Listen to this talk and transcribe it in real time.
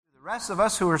The rest of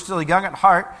us who are still young at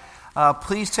heart,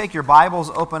 please take your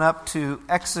Bibles, open up to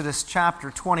Exodus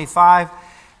chapter 25.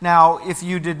 Now, if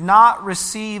you did not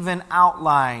receive an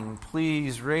outline,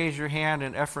 please raise your hand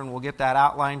and Ephraim will get that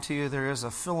outline to you. There is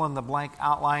a fill-in-the-blank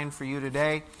outline for you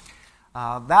today.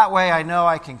 That way I know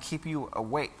I can keep you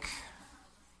awake.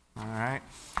 All right.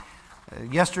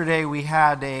 Yesterday we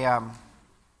had a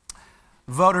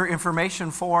voter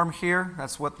information form here.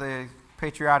 That's what the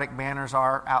patriotic banners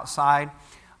are outside.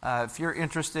 If you're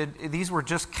interested, these were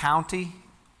just county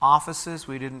offices.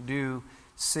 We didn't do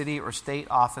city or state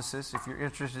offices. If you're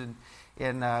interested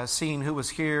in seeing who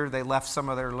was here, they left some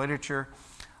of their literature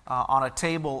on a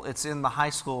table. It's in the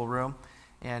high school room.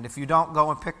 And if you don't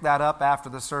go and pick that up after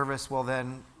the service, well,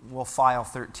 then we'll file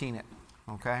 13 it.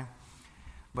 Okay?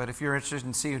 But if you're interested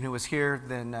in seeing who was here,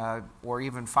 then or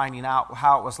even finding out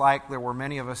how it was like, there were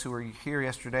many of us who were here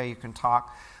yesterday. You can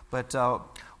talk. But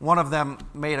one of them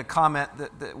made a comment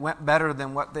that went better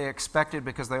than what they expected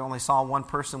because they only saw one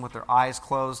person with their eyes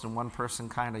closed and one person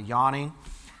kind of yawning.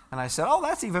 And I said, oh,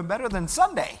 that's even better than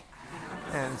Sunday.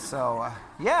 And so,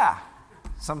 yeah,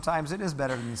 sometimes it is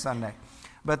better than Sunday.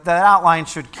 But that outline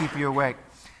should keep you awake.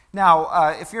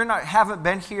 Now, if you haven't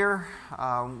been here,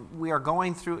 we are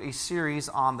going through a series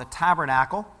on the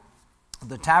tabernacle.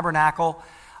 The tabernacle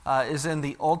is in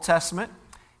the Old Testament.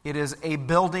 It is a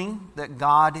building that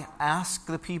God asked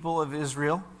the people of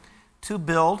Israel to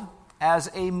build as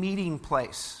a meeting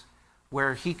place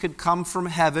where he could come from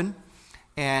heaven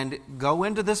and go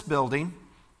into this building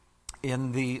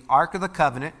in the Ark of the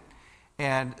Covenant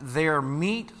and there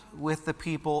meet with the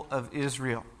people of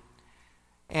Israel.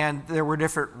 And there were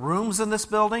different rooms in this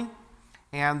building,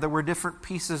 and there were different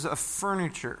pieces of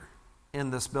furniture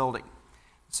in this building.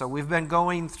 So we've been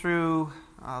going through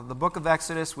the book of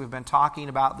Exodus. We've been talking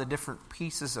about the different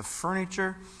pieces of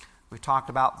furniture. We've talked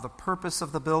about the purpose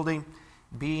of the building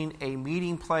being a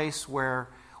meeting place where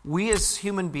we as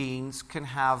human beings can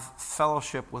have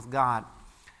fellowship with God.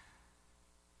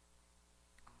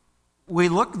 We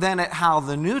look then at how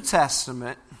the New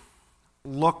Testament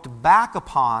looked back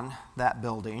upon that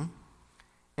building,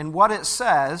 and what it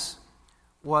says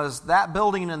was that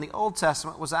building in the Old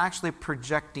Testament was actually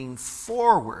projecting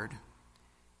forward,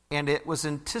 and it was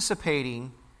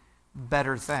anticipating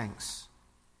better things.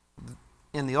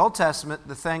 In the Old Testament,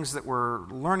 the things that we're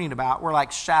learning about were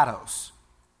like shadows.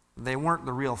 They weren't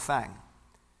the real thing.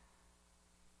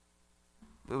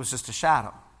 It was just a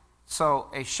shadow. So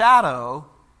a shadow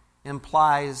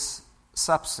implies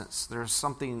substance. There's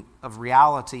something of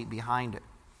reality behind it.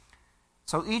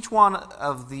 So each one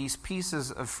of these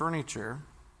pieces of furniture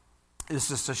is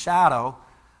just a shadow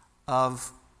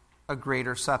of a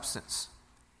greater substance.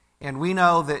 And we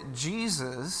know that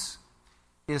Jesus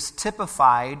is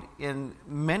typified in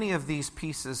many of these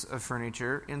pieces of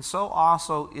furniture, and so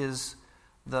also is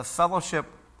the fellowship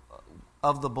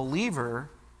of the believer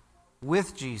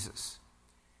with Jesus.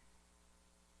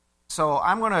 So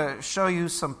I'm going to show you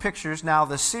some pictures. Now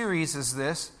the series is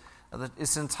this.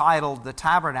 It's entitled The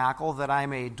Tabernacle, that I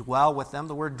may dwell with them.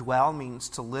 The word dwell means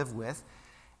to live with.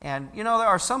 And you know, there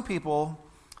are some people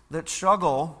that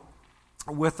struggle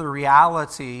with the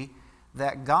reality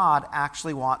that God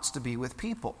actually wants to be with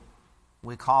people.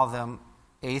 We call them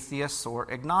atheists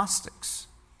or agnostics.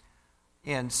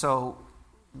 And so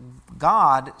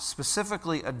God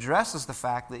specifically addresses the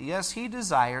fact that yes, he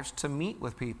desires to meet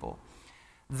with people.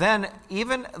 Then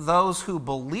even those who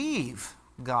believe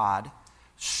God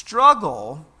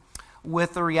struggle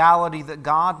with the reality that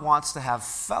God wants to have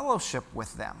fellowship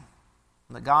with them,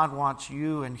 that God wants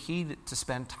you and he to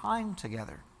spend time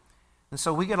together. And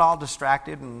so we get all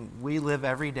distracted and we live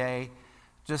every day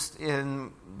just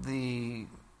in the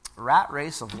rat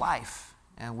race of life,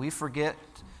 and we forget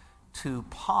to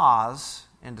pause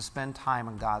and to spend time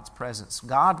in God's presence.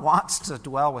 God wants to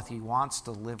dwell with you, wants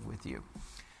to live with you.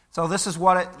 So this is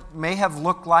what it may have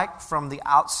looked like from the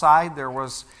outside. There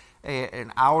was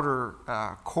an outer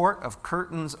court of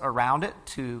curtains around it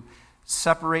to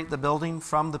separate the building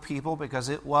from the people because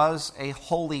it was a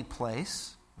holy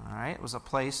place. All right, it was a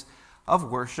place of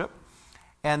worship.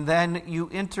 And then you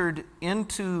entered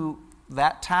into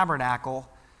that tabernacle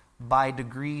by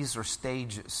degrees or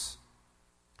stages.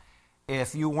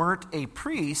 If you weren't a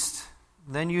priest,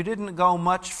 then you didn't go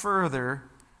much further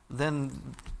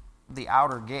than the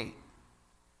outer gate.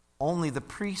 Only the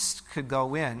priest could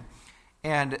go in.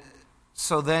 And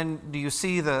so then, do you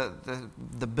see the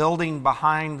building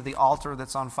behind the altar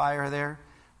that's on fire there?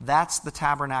 That's the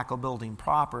tabernacle building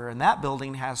proper, and that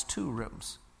building has 2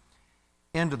 rooms.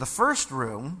 Into the first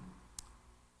room,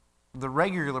 the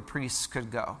regular priests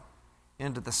could go.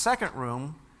 Into the second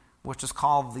room which is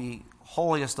called the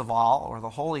holiest of all, or the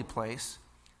holy place,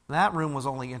 that room was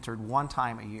only entered one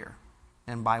time a year,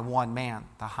 and by one man,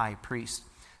 the high priest.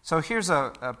 So here's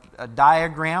a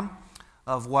diagram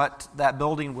of what that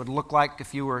building would look like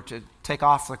if you were to take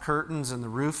off the curtains and the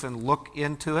roof and look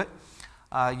into it.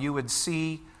 You would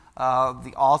see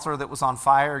the altar that was on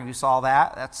fire. You saw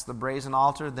that. That's the brazen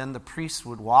altar. Then the priests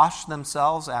would wash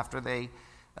themselves after they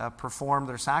performed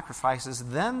their sacrifices.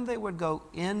 Then they would go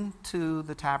into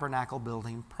the tabernacle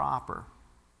building proper.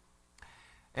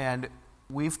 And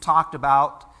we've talked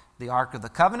about the Ark of the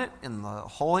Covenant in the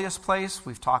holiest place.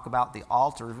 We've talked about the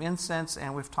altar of incense,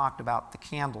 and we've talked about the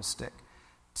candlestick.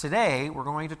 Today, we're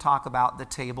going to talk about the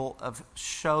table of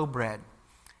showbread.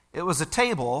 It was a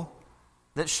table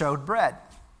that showed bread,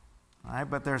 right?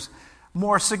 But there's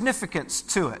more significance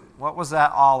to it. What was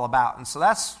that all about? And so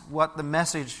that's what the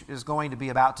message is going to be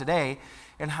about today,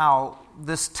 and how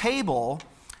this table,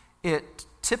 it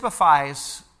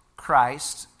typifies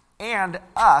Christ and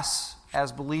us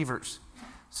as believers.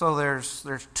 So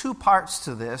there's two parts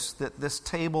to this, that this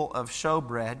table of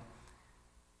showbread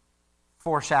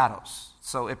foreshadows.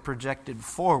 So it projected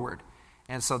forward.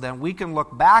 And so then we can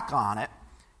look back on it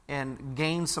and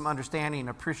gain some understanding and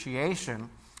appreciation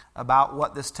about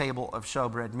what this table of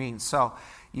showbread means. So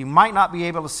you might not be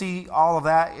able to see all of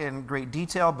that in great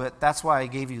detail, but that's why I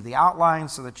gave you the outline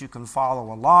so that you can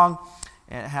follow along.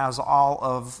 And it has all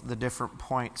of the different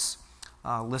points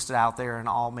listed out there, and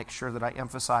I'll make sure that I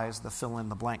emphasize the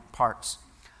fill-in-the-blank parts.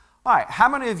 All right, how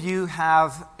many of you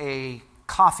have a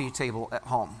coffee table at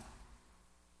home?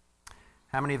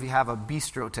 How many of you have a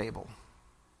bistro table?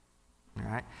 All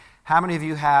right. How many of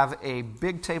you have a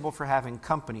big table for having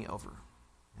company over?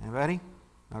 Anybody?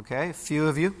 Okay, a few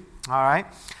of you. All right.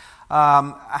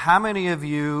 How many of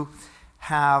you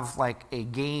have like a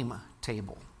game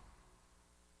table?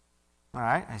 All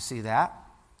right, I see that.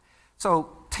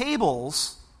 So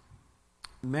tables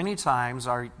many times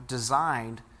are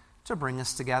designed to bring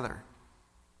us together.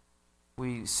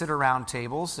 We sit around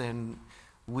tables and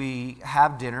we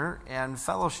have dinner and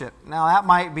fellowship. Now, that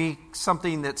might be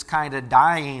something that's kind of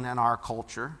dying in our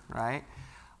culture, right?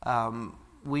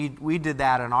 We did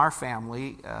that in our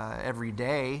family every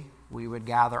day. We would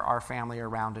gather our family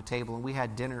around a table, and we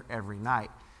had dinner every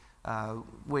night.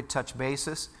 We'd touch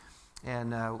bases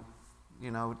and,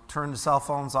 turn the cell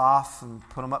phones off and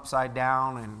put them upside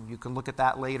down, and you can look at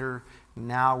that later.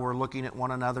 Now we're looking at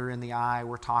one another in the eye.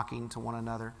 We're talking to one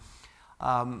another.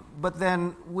 But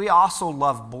then we also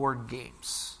love board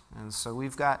games. And so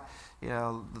we've got,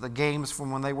 the games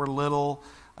from when they were little.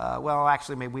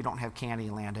 Actually, maybe we don't have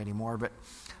Candyland anymore, but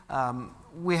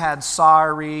we had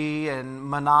Sorry and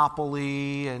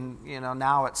Monopoly, and,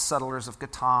 now it's Settlers of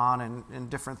Catan and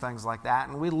different things like that.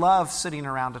 And we love sitting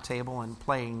around a table and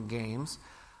playing games.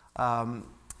 And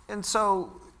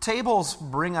so tables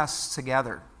bring us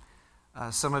together.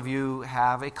 Some of you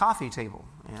have a coffee table,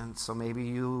 and so maybe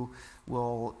you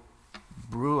will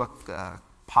brew a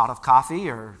pot of coffee,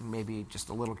 or maybe just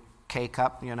a little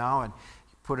K-cup, and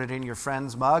put it in your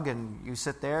friend's mug, and you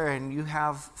sit there and you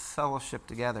have fellowship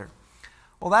together.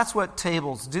 Well, that's what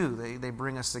tables do. They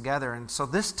bring us together. And so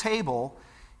this table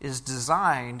is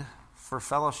designed for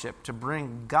fellowship, to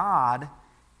bring God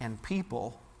and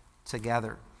people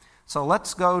together. So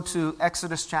let's go to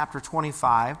Exodus chapter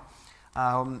 25.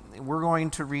 We're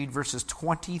going to read verses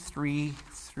 23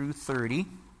 through 30.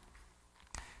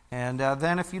 And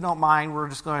then, if you don't mind, we're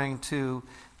just going to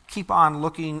keep on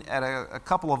looking at a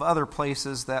couple of other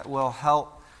places that will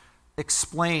help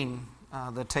explain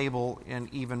the table in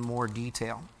even more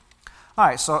detail. All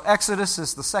right, so Exodus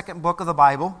is the second book of the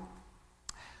Bible,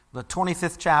 the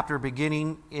 25th chapter,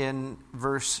 beginning in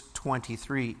verse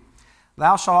 23.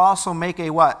 Thou shalt also make a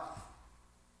what?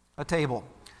 A table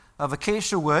of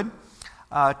acacia wood.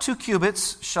 2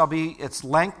 cubits shall be its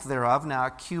length thereof. Now,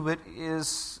 a cubit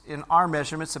is, in our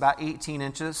measurements, about 18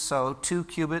 inches. So 2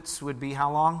 cubits would be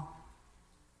how long?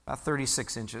 About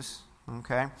 36 inches.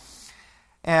 Okay.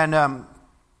 And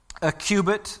a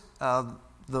cubit,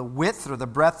 the width or the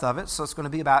breadth of it, so it's going to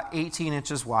be about 18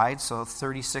 inches wide, so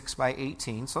 36 by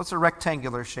 18. So it's a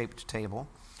rectangular shaped table.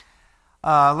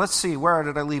 Let's see, where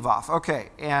did I leave off? Okay,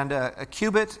 and a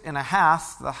cubit and a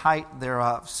half, the height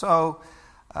thereof. So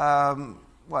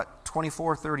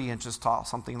 24, 30 inches tall,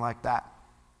 something like that.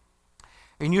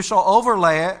 And you shall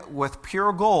overlay it with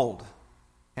pure gold,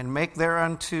 and make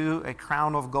thereunto a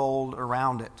crown of gold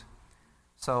around it.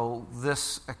 So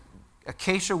this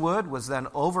acacia wood was then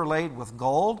overlaid with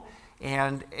gold,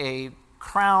 and a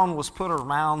crown was put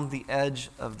around the edge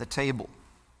of the table.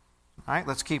 All right,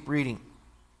 let's keep reading.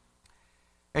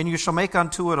 And you shall make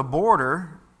unto it a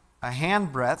border, a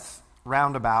handbreadth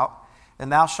round about,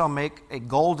 and thou shalt make a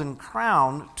golden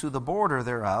crown to the border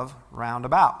thereof round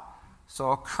about.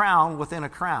 So a crown within a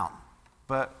crown,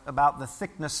 but about the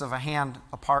thickness of a hand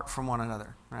apart from one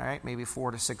another, right? Maybe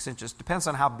 4 to 6 inches. Depends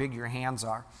on how big your hands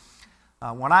are.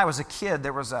 When I was a kid,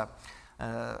 there was a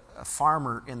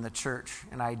farmer in the church,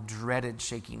 and I dreaded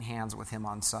shaking hands with him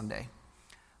on Sunday.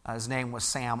 His name was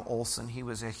Sam Olson. He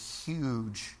was a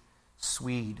huge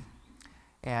Swede.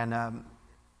 And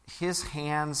his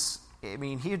hands, I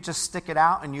mean, he would just stick it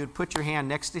out, and you'd put your hand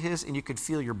next to his, and you could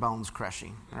feel your bones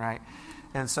crushing, right?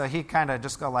 And so he'd kind of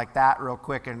just go like that real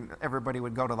quick, and everybody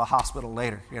would go to the hospital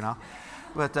later, you know.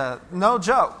 But no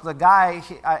joke, the guy,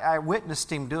 I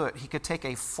witnessed him do it. He could take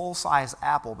a full-size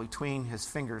apple between his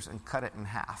fingers and cut it in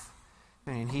half.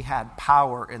 I mean, he had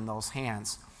power in those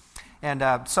hands.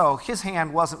 And so his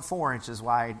hand wasn't 4 inches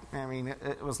wide. I mean,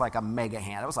 it was like a mega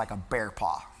hand. It was like a bear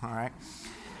paw, all right?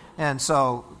 And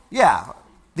so, yeah,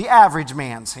 the average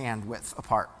man's hand width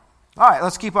apart. All right,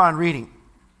 let's keep on reading.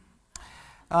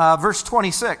 Verse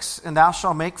 26, and thou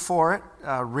shalt make for it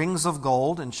rings of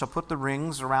gold, and shall put the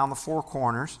rings around the 4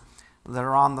 corners that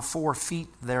are on the 4 feet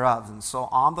thereof. And so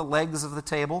on the legs of the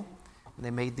table,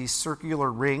 they made these circular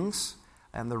rings,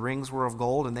 and the rings were of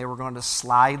gold, and they were going to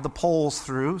slide the poles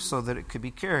through so that it could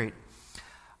be carried.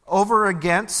 Over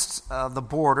against the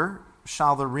border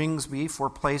shall the rings be for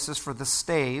places for the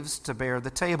staves to bear the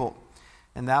table.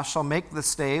 And thou shalt make the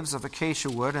staves of acacia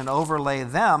wood, and overlay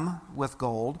them with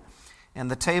gold, and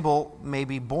the table may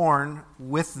be borne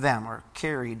with them, or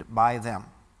carried by them.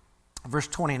 Verse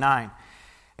 29,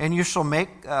 and you shall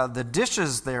make the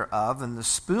dishes thereof, and the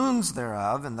spoons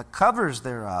thereof, and the covers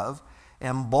thereof,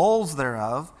 and bowls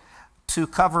thereof, to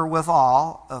cover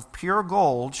withal, of pure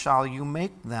gold shall you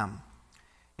make them.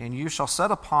 And you shall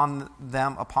set upon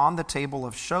them upon the table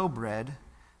of showbread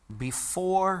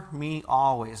before me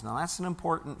always. Now that's an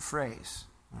important phrase,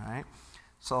 all right?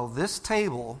 So this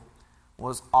table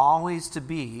was always to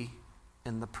be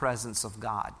in the presence of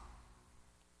God.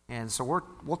 And so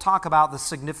we'll talk about the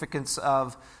significance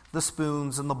of the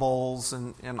spoons and the bowls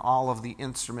and all of the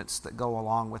instruments that go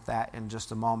along with that in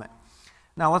just a moment.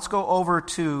 Now let's go over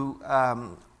to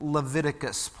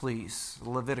Leviticus, please.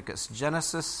 Leviticus.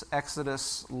 Genesis,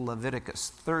 Exodus,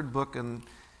 Leviticus. 3rd book in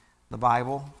the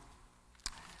Bible.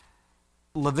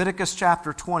 Leviticus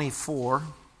chapter 24.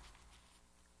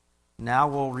 Now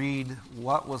we'll read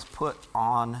what was put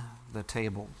on the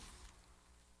table.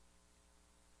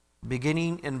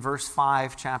 Beginning in verse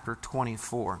 5, chapter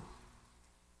 24.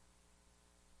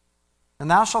 And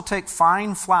thou shalt take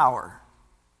fine flour,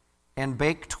 and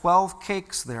bake 12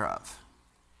 cakes thereof.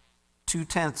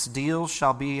 2/10 deals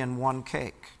shall be in 1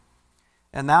 cake.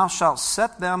 And thou shalt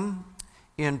set them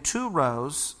in 2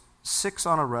 rows, 6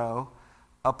 on a row,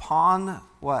 upon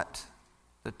what?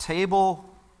 The table.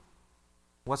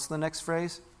 What's the next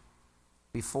phrase?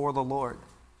 Before the Lord.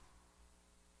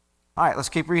 All right, let's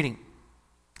keep reading.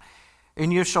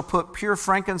 And you shall put pure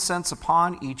frankincense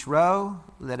upon each row,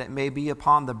 that it may be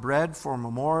upon the bread for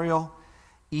memorial,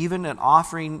 even an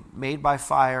offering made by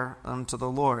fire unto the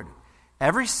Lord.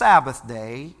 Every Sabbath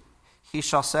day he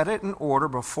shall set it in order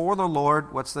before the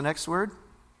Lord. What's the next word?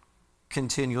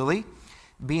 Continually,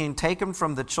 being taken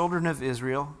from the children of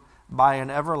Israel by an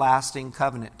everlasting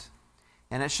covenant.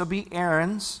 And it shall be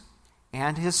Aaron's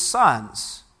and his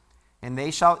sons, and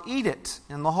they shall eat it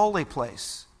in the holy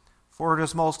place, for it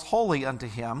is most holy unto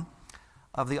him,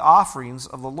 of the offerings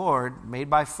of the Lord made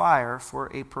by fire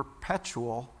for a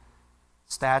perpetual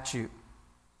statute.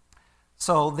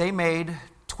 So they made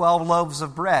 12 loaves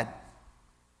of bread,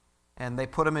 and they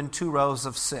put them in 2 rows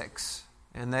of 6.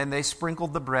 And then they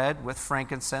sprinkled the bread with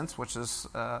frankincense, which is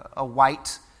a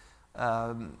white,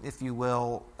 if you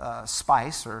will,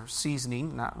 spice or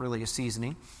seasoning, not really a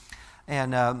seasoning.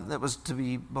 And it was to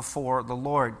be before the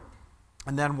Lord.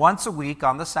 And then once a week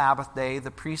on the Sabbath day,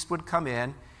 the priest would come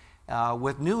in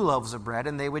with new loaves of bread,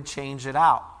 and they would change it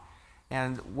out.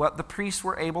 And what the priests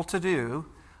were able to do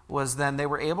was then they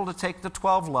were able to take the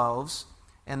 12 loaves,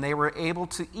 and they were able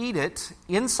to eat it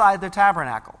inside the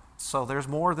tabernacle. So there's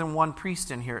more than one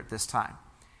priest in here at this time.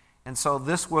 And so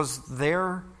this was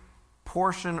their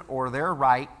portion or their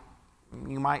right,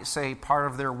 you might say part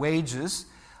of their wages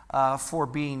for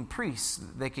being priests.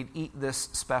 They could eat this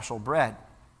special bread.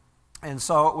 And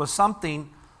so it was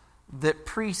something that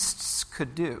priests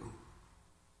could do.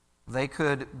 They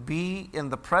could be in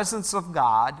the presence of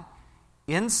God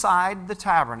inside the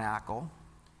tabernacle,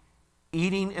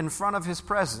 eating in front of his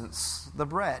presence the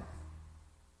bread.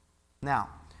 Now,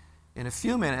 in a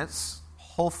few minutes,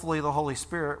 hopefully the Holy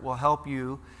Spirit will help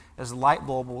you as a light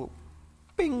bulb will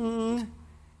bing,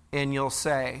 and you'll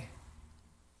say,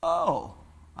 oh,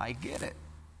 I get it.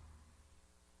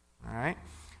 All right?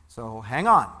 So hang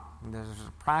on. There's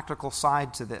a practical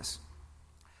side to this.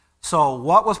 So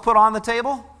what was put on the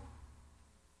table?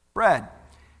 Bread.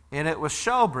 And it was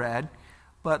showbread,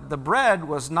 but the bread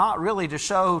was not really to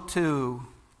show to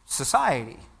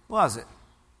society, was it?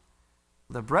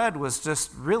 The bread was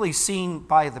just really seen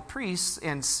by the priests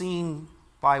and seen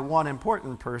by one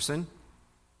important person,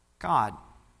 God.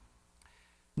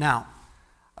 Now,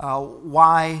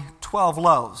 why 12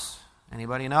 loaves?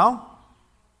 Anybody know?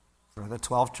 For the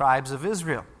 12 tribes of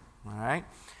Israel. All right?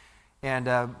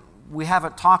 And we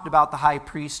haven't talked about the high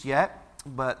priest yet,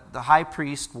 but the high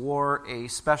priest wore a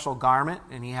special garment,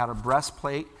 and he had a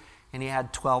breastplate, and he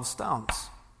had 12 stones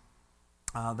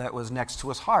that was next to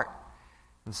his heart.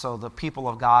 And so the people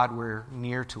of God were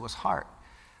near to his heart.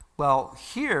 Well,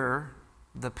 here,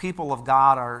 the people of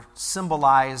God are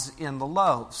symbolized in the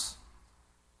loaves.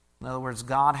 In other words,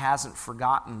 God hasn't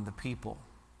forgotten the people.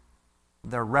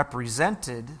 They're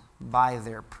represented by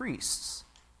their priests.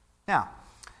 Now,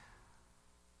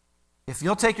 if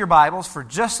you'll take your Bibles for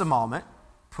just a moment,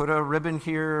 put a ribbon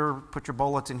here, put your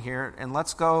bulletin here, and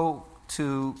let's go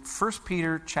to 1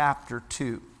 Peter chapter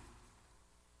 2.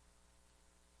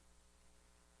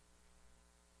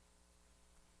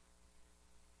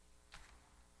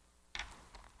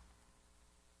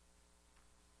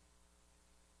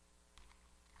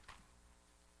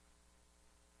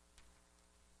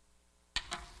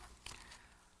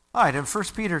 All right, in 1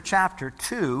 Peter chapter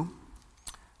 2,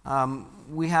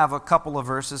 we have a couple of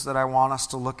verses that I want us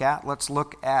to look at. Let's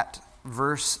look at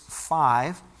verse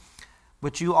 5.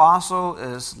 But you also,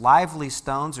 as lively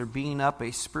stones, are being up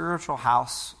a spiritual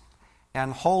house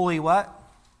and holy what?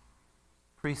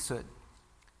 Priesthood.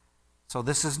 So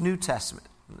this is New Testament.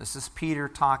 This is Peter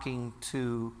talking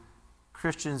to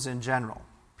Christians in general.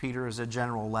 Peter is a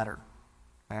general letter.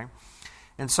 Okay?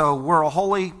 And so we're a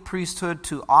holy priesthood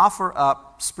to offer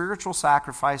up spiritual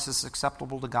sacrifices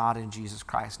acceptable to God in Jesus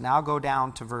Christ. Now go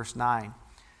down to verse 9.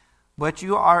 But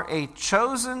you are a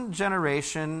chosen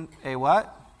generation, a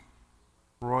what?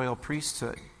 Royal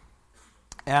priesthood.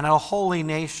 And a holy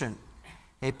nation,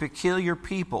 a peculiar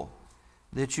people,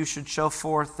 that you should show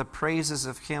forth the praises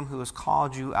of him who has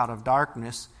called you out of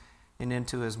darkness and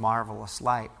into his marvelous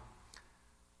light.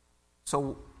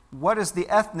 So what is the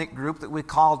ethnic group that we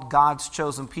called God's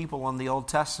chosen people in the Old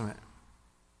Testament?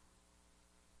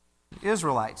 The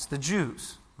Israelites, the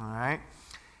Jews, all right?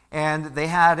 And they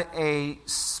had a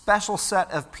special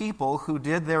set of people who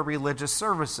did their religious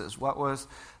services. What was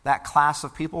that class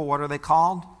of people? What are they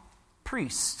called?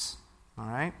 Priests, all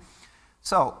right?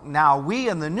 So now we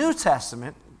in the New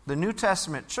Testament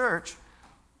church,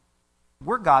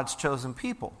 we're God's chosen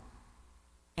people.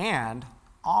 And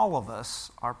all of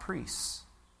us are priests.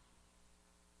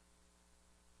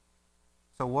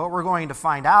 So what we're going to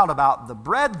find out about the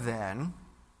bread then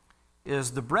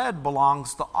is the bread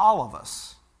belongs to all of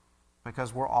us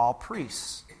because we're all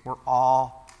priests. We're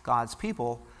all God's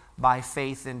people by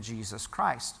faith in Jesus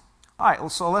Christ. All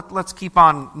right, so let's keep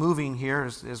on moving here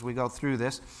as we go through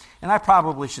this. And I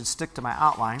probably should stick to my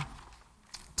outline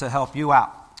to help you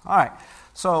out. All right,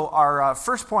 so our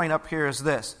first point up here is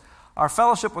this. Our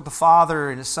fellowship with the Father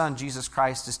and His Son, Jesus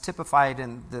Christ, is typified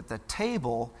in that the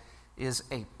table is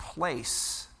a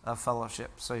place of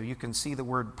fellowship. So you can see the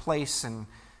word place in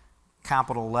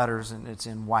capital letters, and it's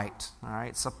in white. All right,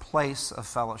 it's a place of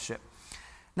fellowship.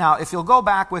 Now, if you'll go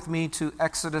back with me to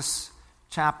Exodus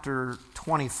chapter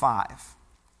 25.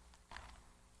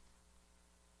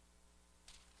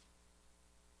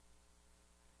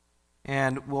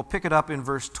 And we'll pick it up in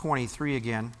verse 23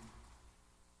 again.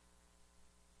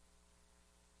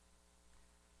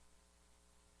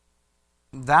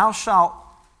 Thou shalt,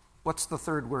 what's the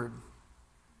third word?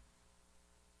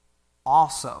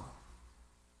 Also.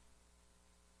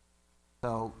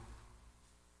 So,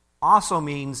 also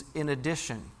means in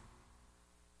addition.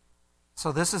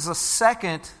 So this is a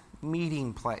second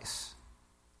meeting place.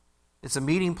 It's a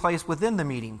meeting place within the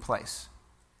meeting place.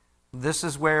 This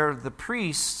is where the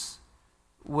priests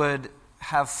would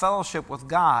have fellowship with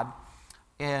God,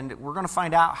 and we're going to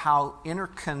find out how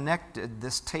interconnected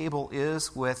this table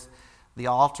is with the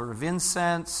altar of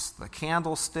incense, the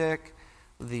candlestick,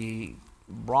 the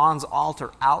bronze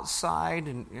altar outside,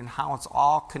 and how it's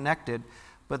all connected.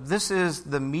 But this is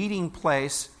the meeting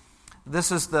place.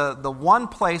 This is the one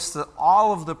place that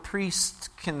all of the priests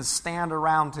can stand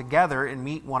around together and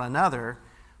meet one another,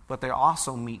 but they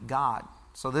also meet God.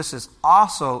 So this is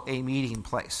also a meeting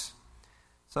place.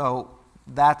 So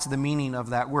that's the meaning of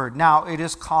that word. Now, it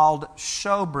is called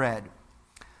showbread.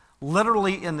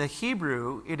 Literally in the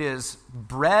Hebrew, it is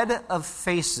bread of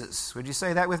faces. Would you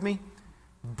say that with me?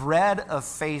 bread of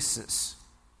faces.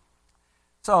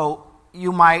 So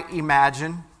you might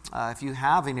imagine, if you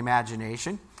have an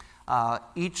imagination,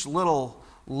 each little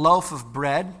loaf of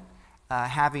bread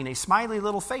having a smiley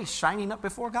little face shining up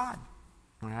before God,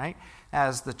 all right,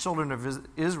 as the children of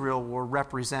Israel were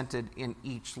represented in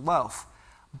each loaf.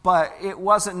 But it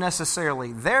wasn't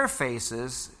necessarily their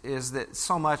faces, is that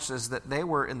so much as that they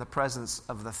were in the presence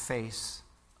of the face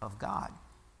of God.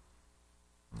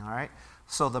 All right?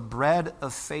 So the bread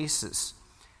of faces,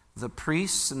 the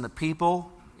priests and the people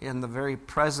in the very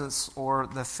presence or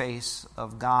the face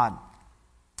of God.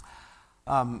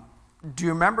 Do you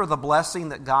remember the blessing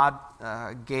that God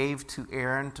gave to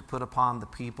Aaron to put upon the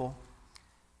people?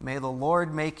 May the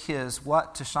Lord make his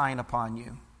what to shine upon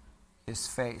you? His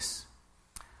face.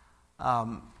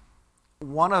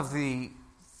 One of the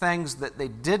things that they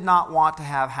did not want to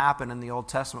have happen in the Old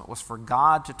Testament was for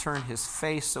God to turn his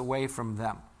face away from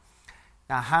them.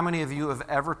 Now, how many of you have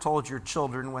ever told your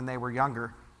children when they were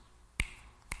younger,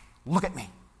 look at me?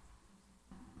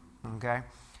 Okay?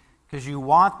 Because you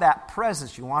want that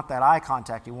presence, you want that eye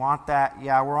contact, you want that,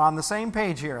 yeah, we're on the same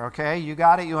page here, okay? You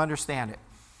got it, you understand it.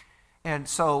 And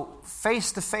so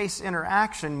face-to-face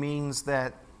interaction means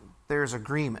that there's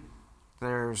agreement.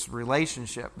 There's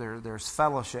relationship, there's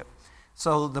fellowship.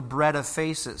 So the bread of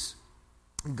faces.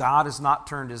 God has not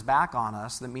turned his back on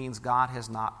us. That means God has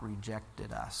not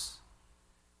rejected us.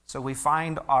 So we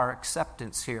find our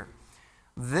acceptance here.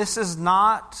 This is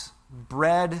not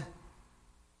bread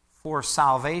for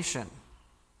salvation.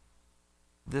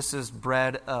 This is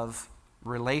bread of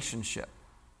relationship.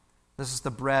 This is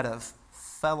the bread of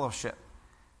fellowship,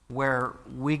 where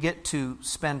we get to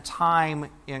spend time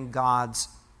in God's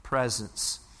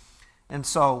presence. And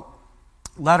so,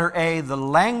 letter A, the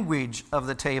language of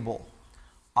the table,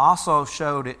 also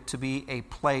showed it to be a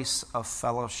place of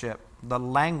fellowship. The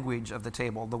language of the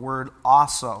table, the word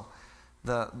also,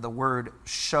 the word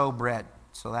showbread.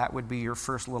 So that would be your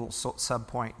first little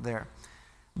subpoint there.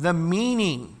 The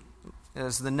meaning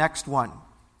is the next one,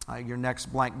 your next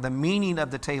blank. The meaning of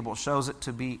the table shows it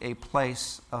to be a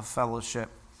place of fellowship.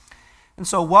 And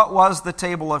so what was the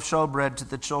table of showbread to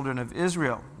the children of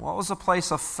Israel? Well, it was a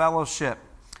place of fellowship,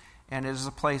 and it is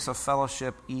a place of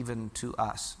fellowship even to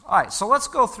us. All right, so let's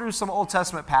go through some Old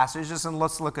Testament passages, and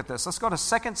let's look at this. Let's go to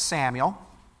 2 Samuel.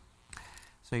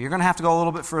 So you're going to have to go a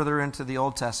little bit further into the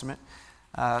Old Testament.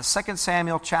 2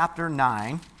 Samuel chapter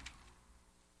 9.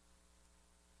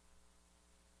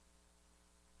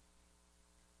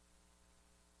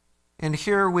 And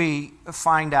here we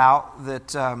find out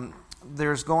that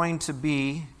there's going to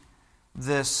be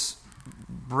this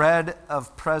bread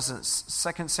of presence.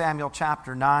 2 Samuel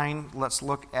chapter 9, let's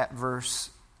look at verse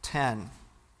 10.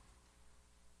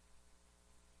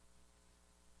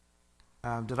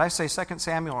 Did I say 2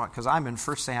 Samuel? Because I'm in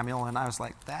 1 Samuel, and I was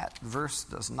like, that verse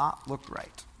does not look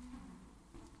right.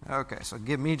 Okay, so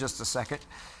give me just a second,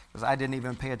 because I didn't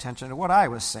even pay attention to what I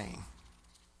was saying.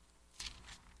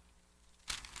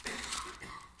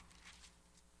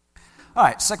 All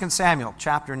right, 2 Samuel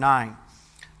chapter 9.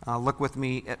 Look with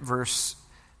me at verse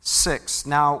 6.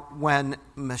 Now, when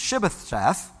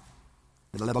Mephibosheth,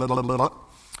 all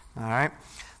right,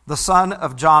 the son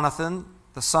of Jonathan,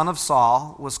 the son of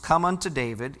Saul, was come unto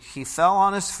David, he fell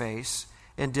on his face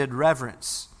and did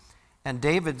reverence. And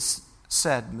David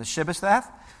said, Mephibosheth?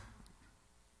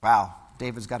 Wow,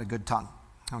 David's got a good tongue.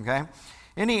 Okay?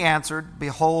 And he answered,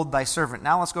 Behold thy servant.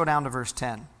 Now let's go down to verse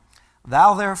 10.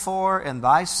 Thou therefore and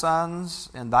thy sons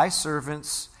and thy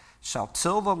servants shall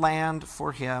till the land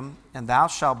for him, and thou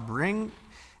shalt bring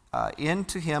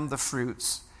into him the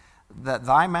fruits, that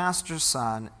thy master's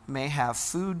son may have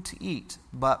food to eat.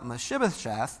 But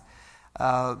Mephibosheth,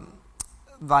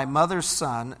 thy mother's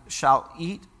son, shall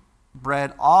eat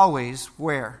bread always,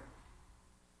 where?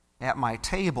 At my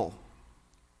table.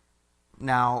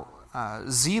 Now,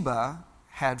 Ziba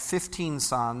had 15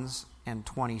 sons and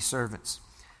 20 servants.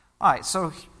 All right,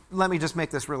 so let me just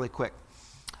make this really quick.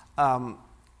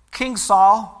 King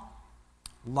Saul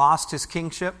lost his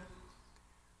kingship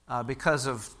because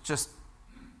of just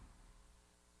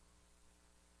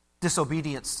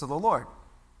disobedience to the Lord,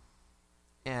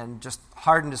 and just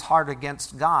hardened his heart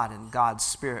against God and God's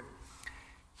Spirit.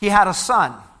 He had a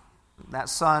son. That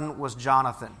son was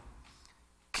Jonathan.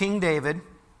 King David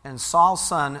and Saul's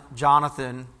son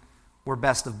Jonathan were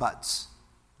best of buds.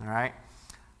 All right?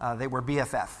 They were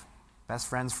BFF, best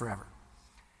friends forever.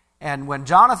 And when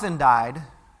Jonathan died,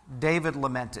 David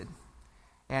lamented.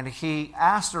 And he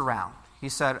asked around. He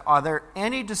said, are there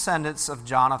any descendants of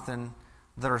Jonathan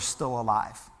that are still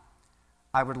alive?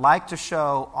 I would like to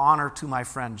show honor to my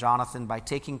friend Jonathan by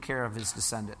taking care of his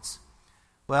descendants.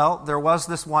 Well, there was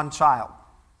this one child.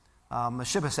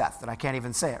 Mephibosheth, that I can't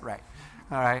even say it right.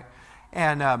 All right.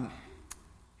 And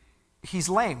he's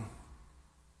lame.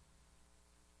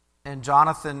 And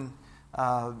Jonathan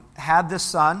had this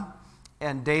son,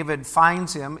 and David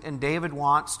finds him, and David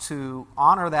wants to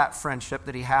honor that friendship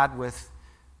that he had with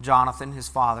Jonathan, his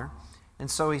father. And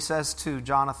so he says to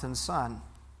Jonathan's son,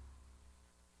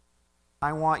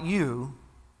 I want you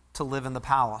to live in the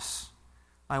palace.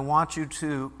 I want you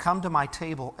to come to my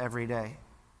table every day.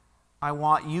 I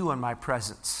want you in my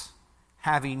presence.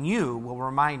 Having you will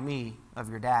remind me of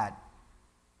your dad.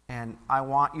 And I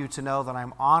want you to know that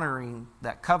I'm honoring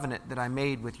that covenant that I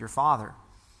made with your father,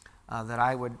 that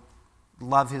I would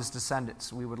love his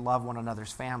descendants. We would love one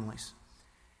another's families.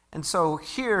 And so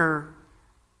here,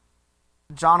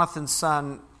 Jonathan's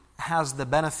son has the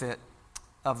benefit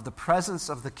of the presence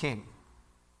of the king,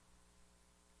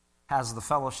 has the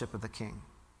fellowship of the king.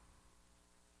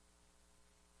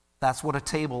 That's what a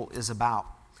table is about.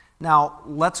 Now,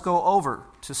 let's go over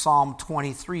to Psalm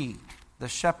 23, the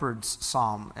shepherd's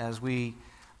psalm, as we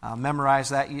memorize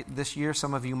that this year.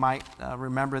 Some of you might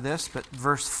remember this, but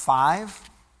verse 5.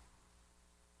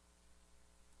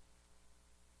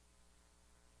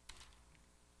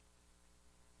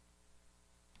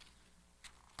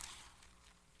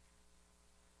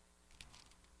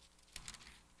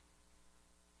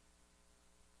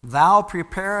 Thou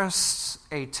preparest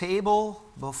a table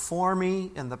before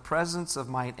me in the presence of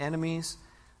mine enemies.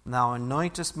 Thou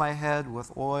anointest my head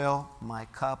with oil, my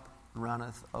cup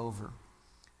runneth over.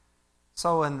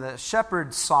 So in the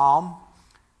shepherd's psalm,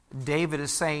 David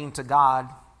is saying to God,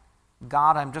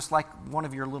 God, I'm just like one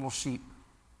of your little sheep,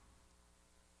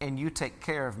 and you take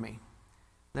care of me.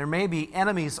 There may be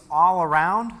enemies all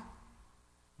around,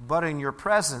 but in your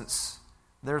presence,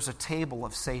 there's a table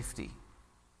of safety.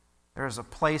 There's a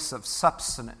place of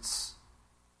subsistence.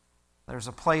 There's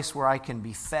a place where I can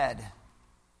be fed.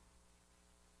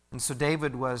 And so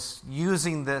David was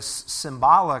using this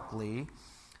symbolically,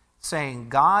 saying,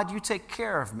 God, you take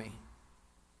care of me.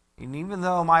 And even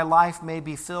though my life may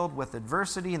be filled with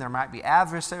adversity and there might be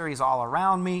adversaries all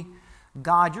around me,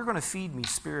 God, you're going to feed me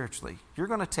spiritually. You're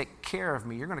going to take care of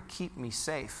me. You're going to keep me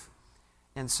safe.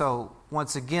 And so,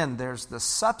 once again, there's the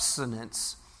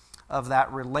substance of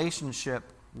that relationship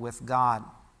with God.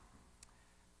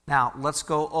 Now, let's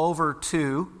go over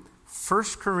to 1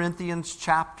 Corinthians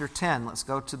chapter 10. Let's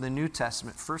go to the New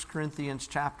Testament. 1 Corinthians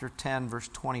chapter 10, verse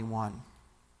 21.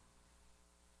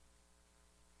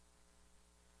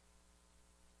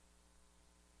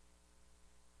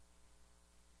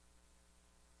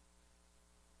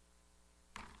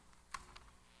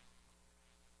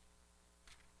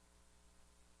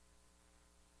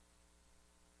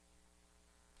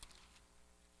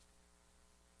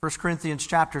 First Corinthians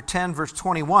chapter 10, verse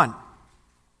 21.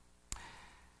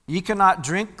 Ye cannot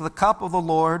drink the cup of the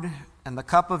Lord and the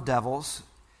cup of devils.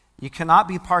 Ye cannot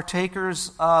be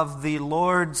partakers of the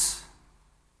Lord's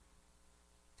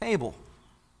table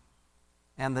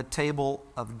and the table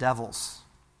of devils.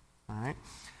 All right.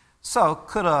 So,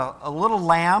 could a little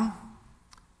lamb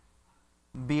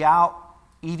be out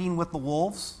eating with the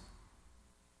wolves?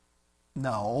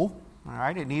 No. All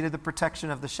right. It needed the protection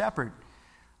of the shepherd.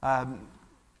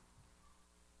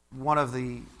 One of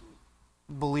the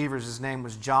believers, his name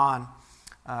was John,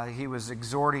 he was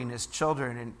exhorting his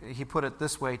children, and he put it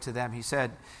this way to them. He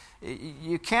said,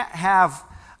 you can't have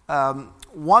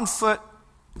 1 foot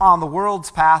on the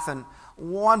world's path and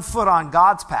 1 foot on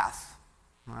God's path.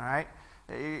 All right?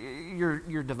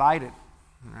 You're divided.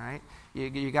 All right?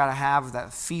 You got to have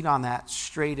that feet on that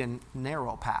straight and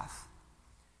narrow path.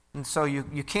 And so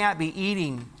you can't be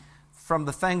eating from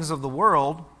the things of the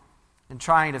world and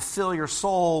trying to fill your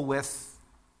soul with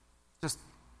just,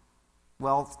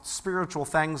 spiritual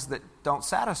things that don't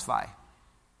satisfy.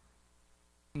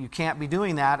 You can't be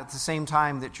doing that at the same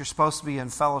time that you're supposed to be in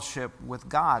fellowship with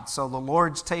God. So the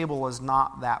Lord's table is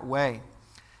not that way.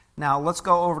 Now let's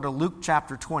go over to Luke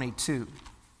chapter 22.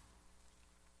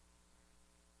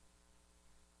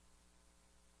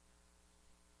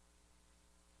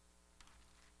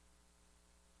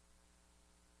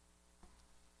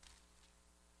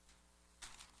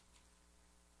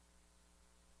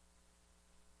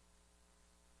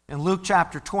 In Luke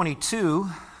chapter 22,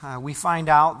 we find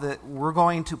out that we're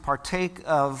going to partake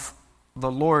of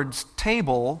the Lord's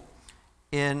table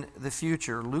in the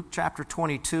future. Luke chapter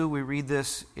 22, we read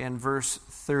this in verse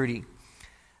 30.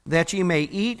 That ye may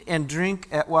eat and drink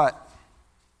at what?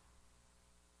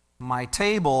 My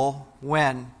table,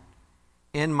 when?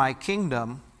 In my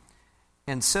kingdom,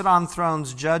 and sit on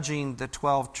thrones judging the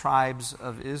 12 tribes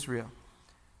of Israel.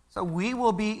 So we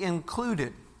will be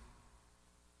included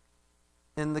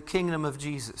in the kingdom of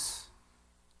Jesus.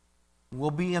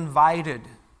 will be invited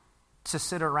to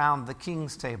sit around the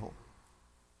king's table.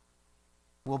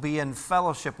 We'll be in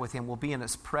fellowship with him. We'll be in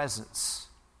his presence.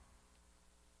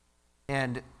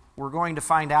 And we're going to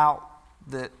find out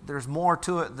that there's more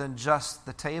to it than just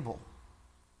the table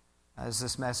as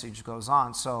this message goes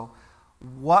on. So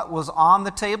what was on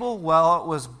the table? Well, it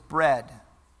was bread.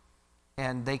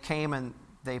 And they came and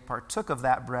they partook of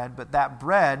that bread, but that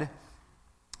bread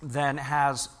then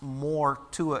has more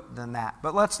to it than that.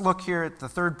 But let's look here at the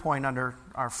third point under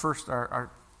our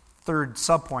third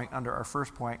subpoint under our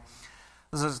first point.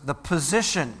 This is the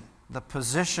position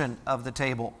of the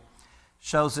table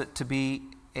shows it to be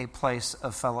a place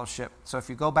of fellowship. So if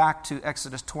you go back to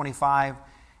Exodus 25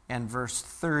 and verse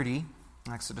 30,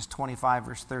 Exodus 25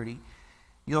 verse 30,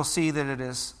 you'll see that it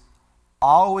is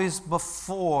always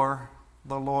before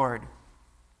the Lord.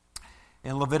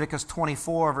 In Leviticus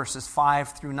 24 verses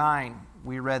 5 through 9,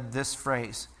 we read this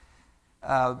phrase,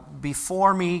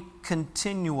 before me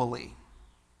continually.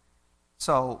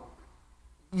 So,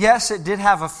 yes, it did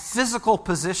have a physical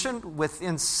position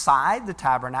inside the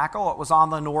tabernacle. It was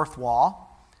on the north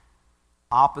wall,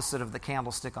 opposite of the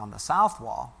candlestick on the south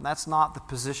wall. That's not the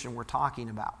position we're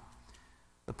talking about.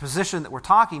 The position that we're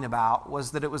talking about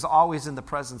was that it was always in the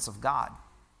presence of God.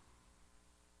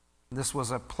 This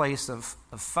was a place of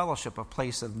fellowship, a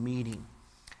place of meeting.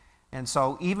 And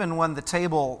so even when the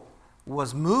table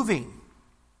was moving,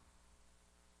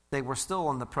 they were still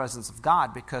in the presence of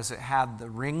God because it had the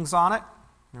rings on it.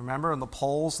 Remember, and the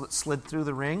poles that slid through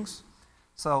the rings?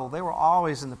 So they were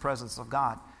always in the presence of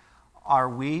God. Are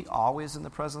we always in the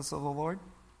presence of the Lord?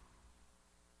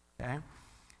 Okay.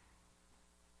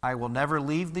 I will never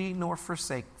leave thee nor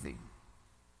forsake thee.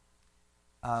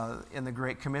 In the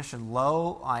Great Commission,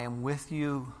 lo, I am with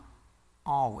you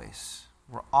always.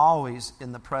 We're always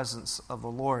in the presence of the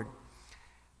Lord.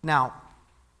 Now,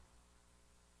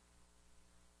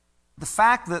 the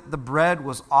fact that the bread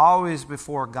was always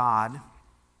before God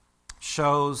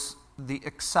shows the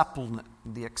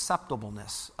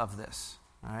acceptableness of this.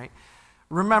 All right?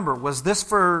 Remember, was this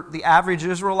for the average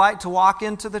Israelite to walk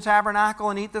into the tabernacle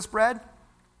and eat this bread?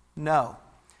 No.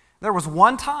 There was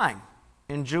one time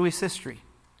in Jewish history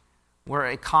where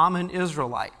a common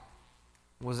Israelite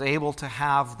was able to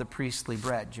have the priestly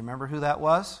bread. Do you remember who that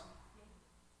was?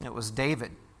 It was David.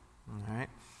 All right?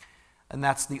 And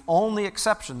that's the only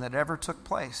exception that ever took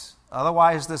place.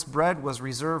 Otherwise, this bread was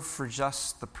reserved for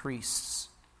just the priests.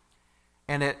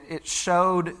 And it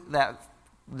showed that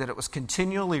it was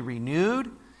continually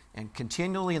renewed and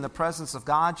continually in the presence of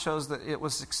God shows that it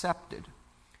was accepted.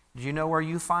 Do you know where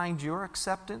you find your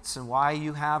acceptance and why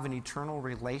you have an eternal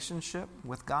relationship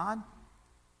with God?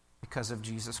 Because of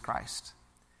Jesus Christ.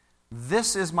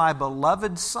 This is my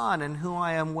beloved Son in whom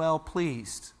I am well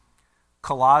pleased.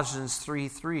 Colossians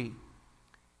 3:3.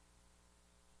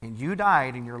 And you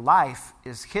died, and your life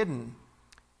is hidden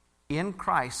in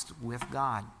Christ with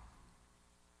God.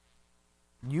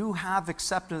 You have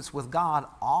acceptance with God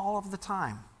all of the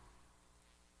time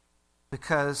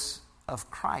because of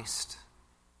Christ.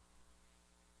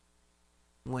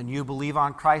 When you believe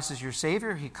on Christ as your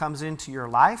Savior, He comes into your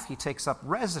life. He takes up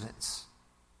residence.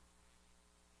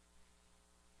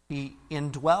 He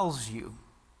indwells you.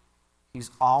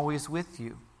 He's always with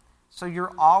you. So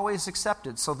you're always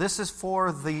accepted. So this is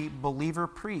for the believer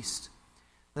priest.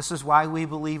 This is why we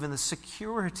believe in the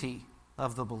security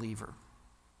of the believer.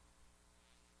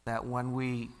 That when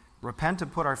we repent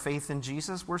and put our faith in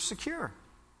Jesus, we're secure.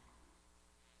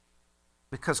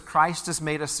 Because Christ has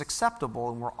made us acceptable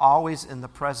and we're always in the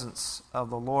presence of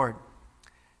the Lord.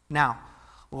 Now,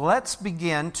 let's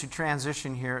begin to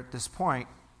transition here at this point,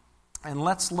 and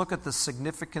let's look at the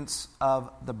significance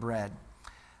of the bread.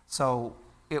 So,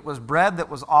 it was bread that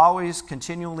was always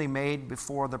continually made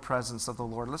before the presence of the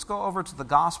Lord. Let's go over to the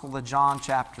Gospel of John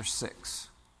chapter 6.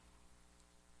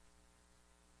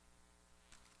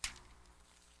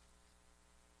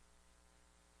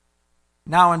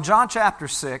 Now, in John chapter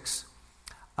 6,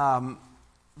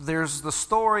 there's the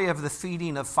story of the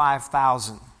feeding of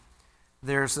 5,000.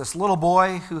 There's this little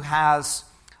boy who has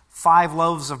 5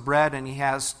 loaves of bread and he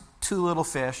has 2 little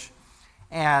fish.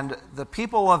 And the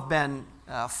people have been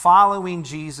following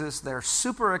Jesus. They're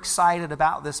super excited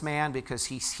about this man because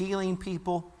he's healing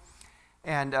people.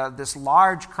 And this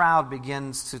large crowd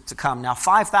begins to come. Now,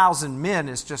 5,000 men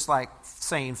is just like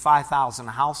saying 5,000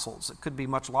 households. It could be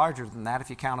much larger than that if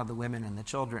you counted the women and the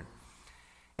children.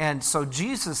 And so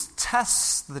Jesus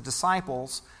tests the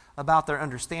disciples about their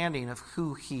understanding of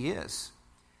who He is.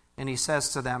 And He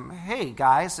says to them, hey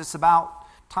guys, it's about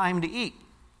time to eat.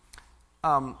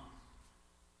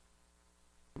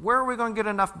 Where are we going to get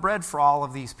enough bread for all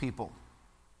of these people?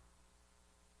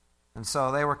 And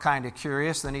so they were kind of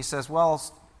curious. Then he says, well,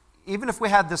 even if we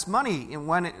had this money,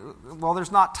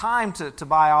 there's not time to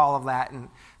buy all of that and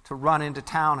to run into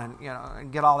town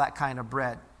and get all that kind of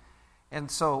bread. And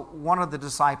so one of the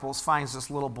disciples finds this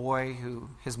little boy who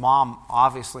his mom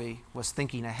obviously was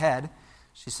thinking ahead.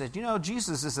 She said,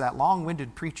 Jesus is that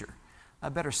long-winded preacher. I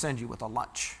better send you with a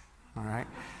lunch. All right?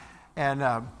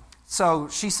 And so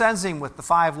she sends him with the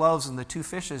 5 loaves and the 2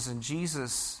 fishes, and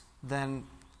Jesus then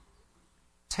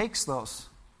takes those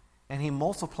and he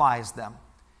multiplies them.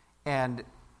 And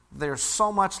there's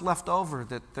so much left over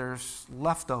that there's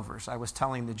leftovers. I was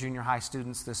telling the junior high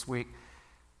students this week,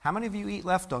 how many of you eat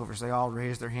leftovers? They all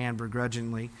raised their hand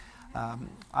begrudgingly.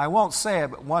 I won't say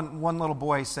it, but one little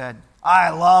boy said,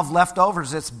 I love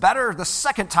leftovers. It's better the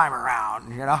second time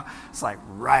around. It's like,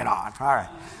 right on. All right.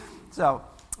 So,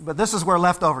 but this is where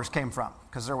leftovers came from,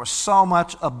 because there was so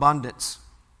much abundance.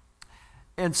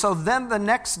 And so then the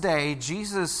next day,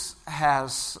 Jesus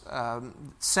has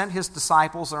sent his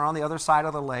disciples. They're on the other side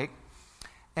of the lake.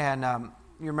 And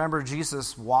you remember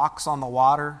Jesus walks on the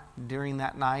water during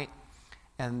that night.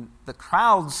 And the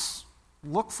crowds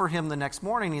look for him the next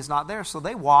morning. He's not there, so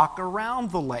they walk around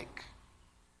the lake.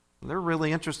 They're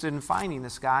really interested in finding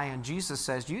this guy. And Jesus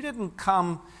says, you didn't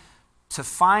come to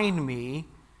find me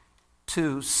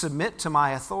to submit to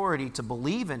my authority, to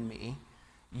believe in me.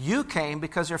 You came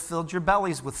because you filled your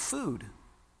bellies with food.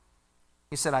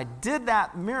 He said, I did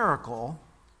that miracle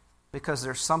because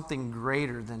there's something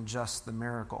greater than just the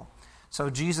miracle. So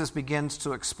Jesus begins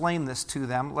to explain this to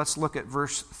them. Let's look at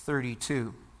verse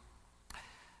 32.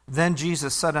 Then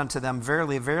Jesus said unto them,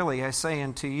 Verily, verily, I say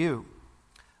unto you,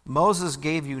 Moses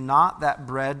gave you not that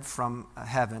bread from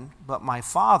heaven, but my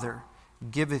Father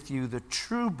giveth you the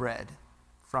true bread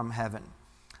from heaven.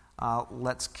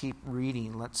 Let's keep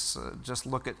reading. Let's just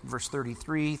look at verse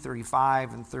 33,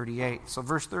 35, and 38. So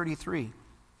verse 33.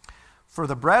 For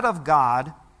the bread of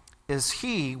God is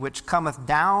he which cometh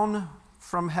down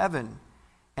from heaven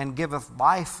and giveth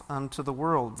life unto the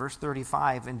world. Verse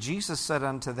 35. And Jesus said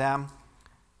unto them,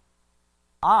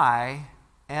 I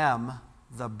am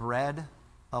the bread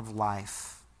of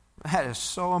life. That is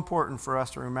so important for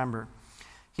us to remember.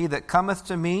 He that cometh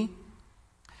to me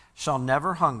shall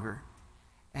never hunger,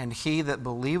 and he that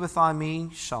believeth on me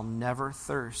shall never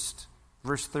thirst.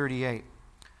 Verse 38.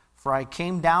 For I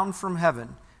came down from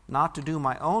heaven, not to do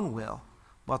my own will,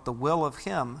 but the will of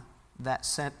him that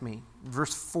sent me.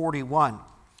 Verse 41.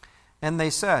 And they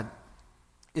said,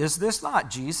 Is this not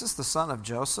Jesus, the son of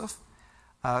Joseph,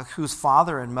 whose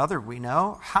father and mother we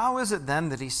know? How is it then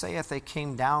that he saith they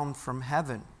came down from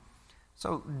heaven?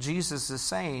 So Jesus is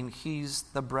saying he's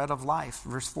the bread of life.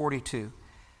 Verse 42.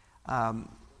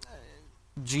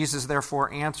 Jesus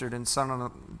therefore answered and said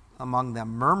among them,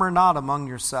 Murmur not among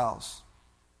yourselves.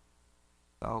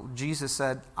 So Jesus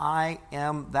said, I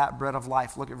am that bread of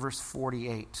life. Look at verse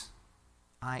 48.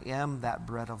 I am that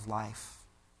bread of life.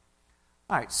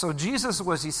 All right, so Jesus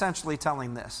was essentially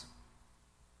telling this.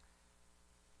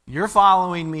 You're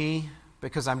following me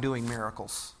because I'm doing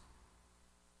miracles.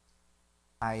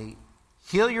 I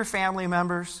heal your family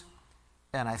members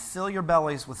and I fill your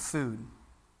bellies with food.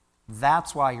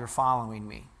 That's why you're following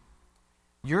me.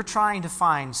 You're trying to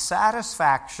find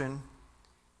satisfaction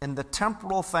in the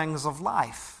temporal things of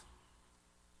life.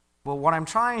 Well, what I'm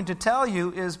trying to tell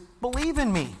you is believe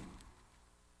in me.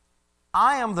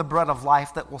 I am the bread of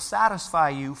life that will satisfy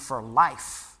you for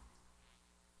life.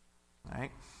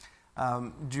 Right?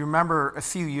 Do you remember a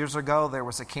few years ago there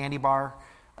was a candy bar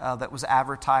that was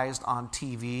advertised on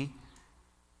TV?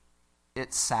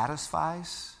 It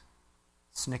satisfies.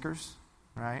 Snickers,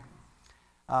 right?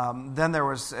 Then there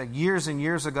was years and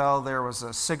years ago there was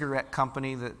a cigarette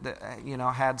company that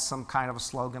had some kind of a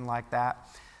slogan like that.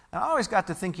 And I always got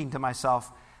to thinking to myself,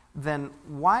 then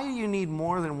why do you need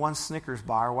more than one Snickers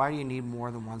bar? Why do you need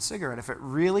more than one cigarette if it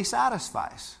really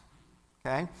satisfies?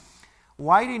 Okay?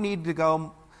 Why do you need to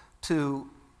go to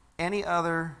any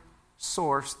other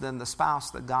source than the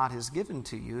spouse that God has given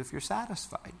to you if you're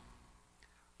satisfied?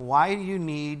 Why do you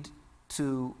need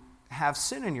to have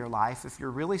sin in your life if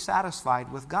you're really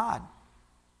satisfied with God?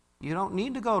 You don't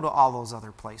need to go to all those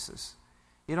other places.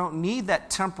 You don't need that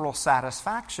temporal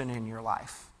satisfaction in your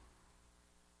life.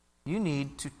 You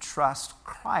need to trust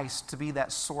Christ to be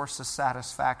that source of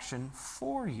satisfaction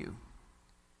for you.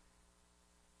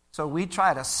 So we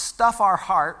try to stuff our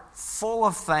heart full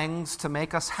of things to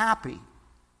make us happy,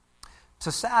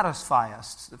 to satisfy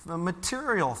us, the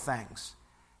material things.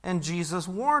 And Jesus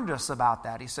warned us about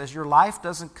that. He says, your life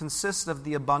doesn't consist of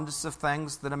the abundance of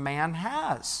things that a man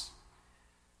has.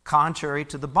 Contrary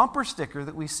to the bumper sticker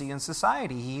that we see in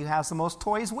society, he who has the most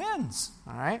toys wins.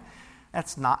 All right?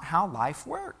 That's not how life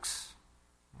works.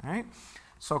 All right?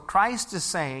 So Christ is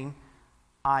saying,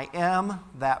 I am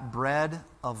that bread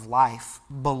of life.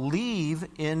 Believe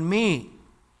in me.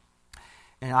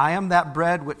 And I am that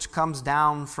bread which comes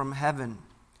down from heaven.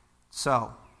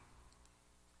 So,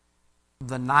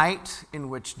 the night in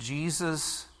which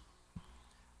Jesus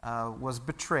was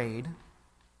betrayed,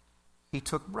 he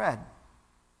took bread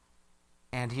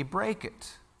and he brake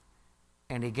it.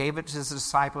 And he gave it to his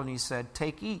disciple and he said,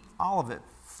 take, eat, all of it.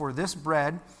 For this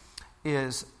bread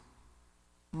is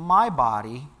my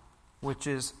body, which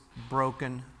is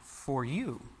broken for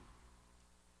you.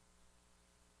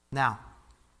 Now,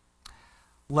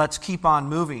 let's keep on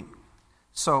moving.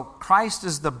 So Christ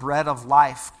is the bread of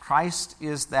life. Christ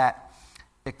is that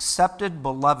accepted,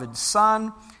 beloved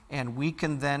Son, and we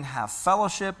can then have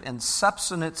fellowship and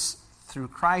substance through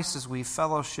Christ as we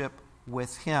fellowship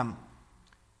with Him.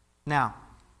 Now,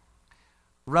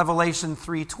 Revelation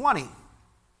 3:20.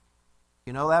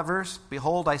 You know that verse?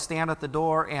 Behold, I stand at the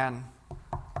door and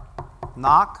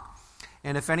knock.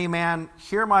 And if any man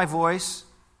hear my voice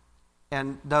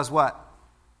and does what?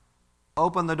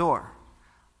 Open the door.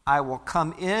 I will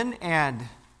come in and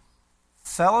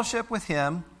fellowship with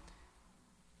him,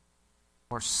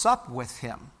 or sup with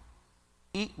him,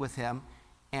 eat with him,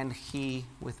 and he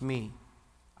with me.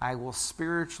 I will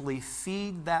spiritually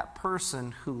feed that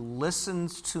person who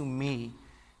listens to me,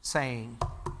 saying,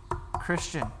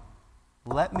 Christian,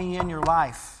 let me in your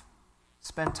life.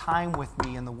 Spend time with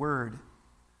me in the Word.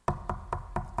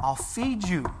 I'll feed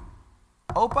you.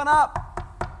 Open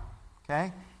up.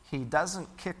 Okay? He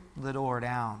doesn't kick the door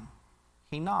down.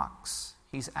 He knocks.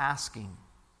 He's asking.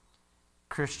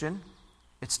 Christian,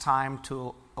 it's time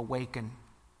to awaken.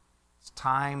 It's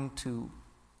time to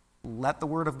let the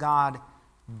Word of God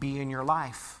be in your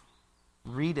life.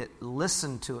 Read it,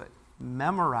 listen to it,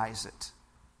 memorize it.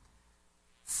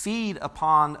 Feed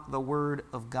upon the Word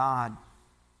of God.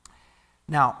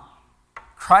 Now,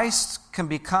 Christ can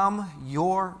become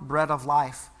your bread of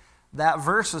life. That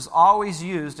verse is always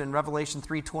used in Revelation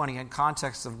 3:20 in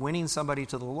context of winning somebody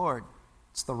to the Lord.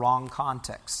 It's the wrong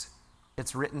context.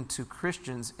 It's written to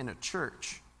Christians in a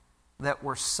church that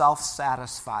were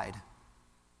self-satisfied.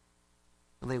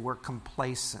 They were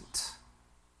complacent.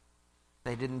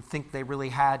 They didn't think they really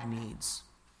had needs.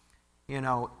 You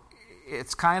know,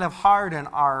 it's kind of hard in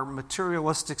our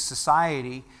materialistic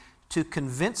society to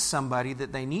convince somebody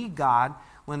that they need God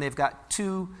when they've got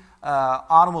 2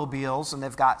 automobiles and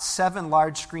they've got 7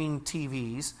 large screen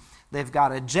TVs. They've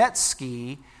got a jet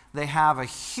ski. They have a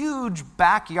huge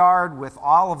backyard with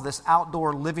all of this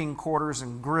outdoor living quarters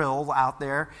and grill out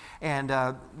there. And,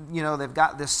 they've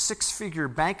got this 6-figure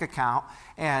bank account.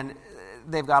 And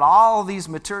they've got all these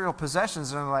material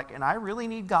possessions. And they're like, and I really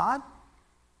need God?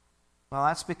 Well,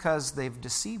 that's because they've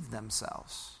deceived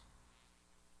themselves.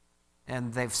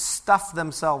 And they've stuffed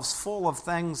themselves full of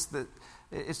things that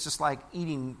it's just like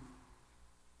eating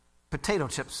potato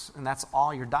chips, and that's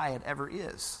all your diet ever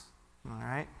is. All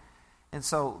right? And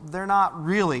so they're not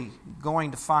really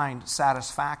going to find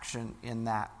satisfaction in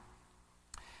that.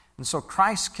 And so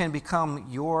Christ can become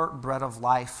your bread of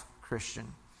life,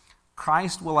 Christian.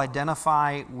 Christ will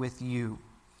identify with you.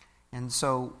 And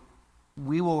so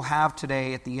we will have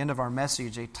today, at the end of our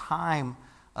message, a time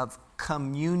of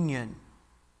communion.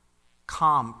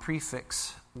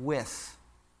 Prefix, with.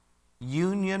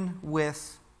 Union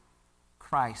with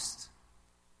Christ.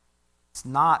 It's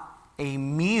not a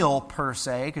meal per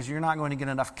se, because you're not going to get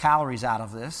enough calories out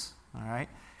of this. All right?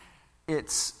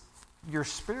 It's your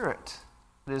spirit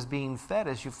that is being fed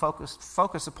as you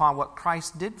focus upon what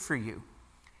Christ did for you.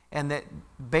 And that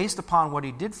based upon what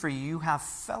He did for you, you have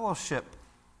fellowship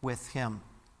with Him.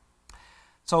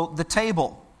 So the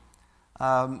table,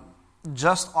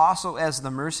 just also as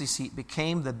the mercy seat,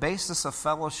 became the basis of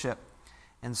fellowship.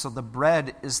 And so the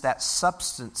bread is that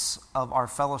substance of our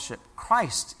fellowship.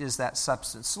 Christ is that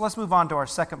substance. So let's move on to our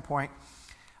second point.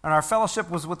 And our fellowship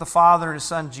was with the Father and His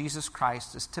Son, Jesus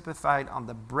Christ, is typified on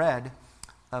the bread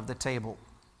of the table.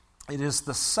 It is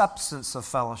the substance of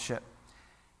fellowship.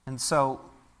 And so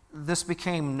this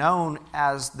became known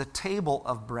as the table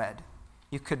of bread.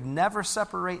 You could never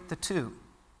separate the two.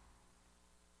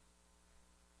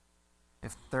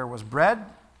 If there was bread,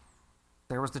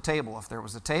 there was the table. If there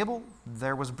was a table,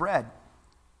 there was bread.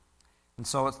 And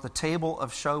so it's the table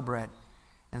of showbread.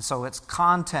 And so its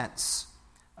contents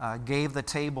gave the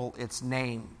table its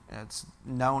name. It's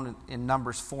known in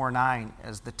Numbers 4:9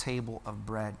 as the table of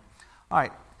bread. All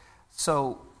right,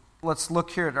 so let's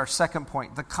look here at our second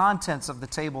point. The contents of the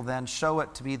table then show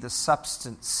it to be the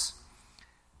substance.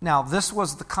 Now, the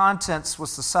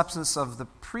substance of the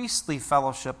priestly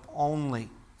fellowship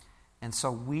only. And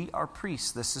so we are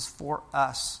priests. This is for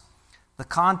us. The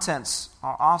contents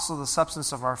are also the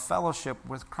substance of our fellowship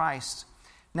with Christ.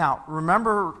 Now,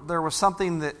 remember there was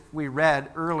something that we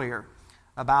read earlier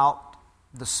about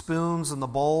the spoons and the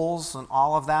bowls and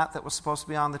all of that was supposed to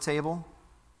be on the table?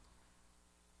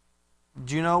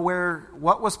 Do you know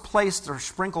what was placed or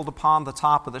sprinkled upon the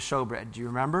top of the showbread? Do you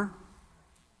remember?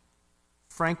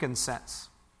 Frankincense.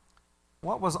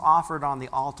 What was offered on the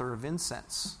altar of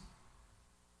incense?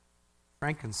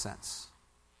 Frankincense.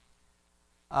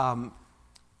 Do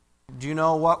you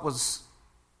know what was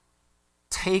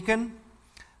taken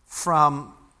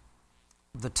from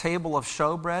the table of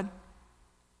showbread?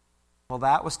 Well,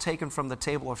 that was taken from the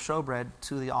table of showbread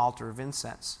to the altar of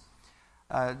incense.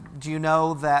 Do you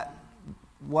know that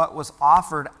what was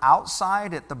offered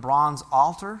outside at the bronze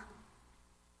altar,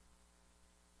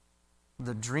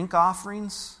 the drink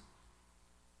offerings,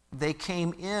 they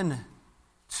came in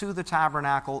to the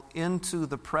tabernacle, into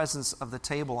the presence of the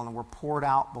table, and were poured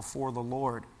out before the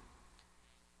Lord.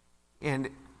 And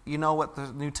you know what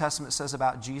the New Testament says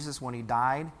about Jesus when he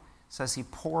died? It says he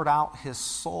poured out his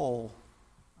soul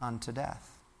unto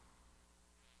death.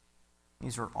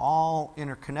 These are all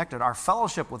interconnected. Our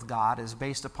fellowship with God is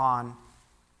based upon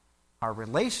our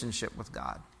relationship with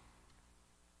God.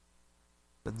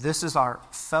 But this is our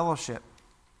fellowship.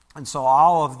 And so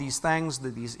all of these things,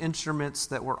 these instruments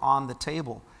that were on the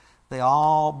table, they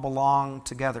all belong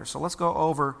together. So let's go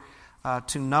over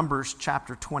to Numbers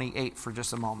chapter 28 for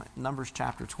just a moment. Numbers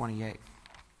chapter 28.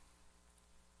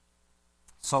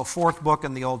 So fourth book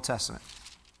in the Old Testament.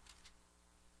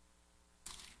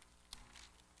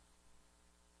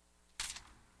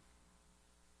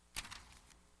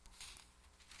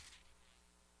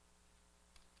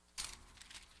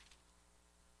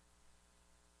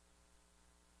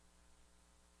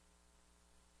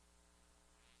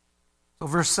 So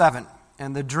verse 7,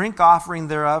 and the drink offering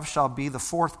thereof shall be the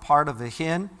fourth part of a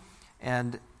hin,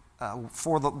 and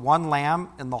for the one lamb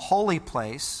in the holy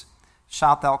place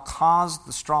shalt thou cause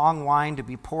the strong wine to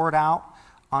be poured out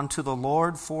unto the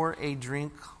Lord for a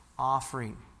drink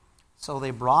offering. So they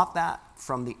brought that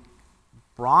from the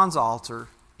bronze altar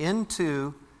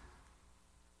into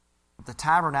the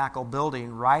tabernacle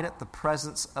building right at the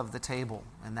presence of the table.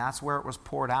 And that's where it was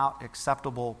poured out,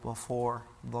 acceptable before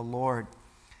the Lord.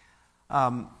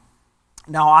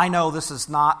 Now, I know this is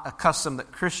not a custom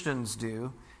that Christians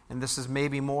do, and this is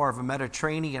maybe more of a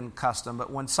Mediterranean custom,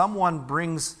 but when someone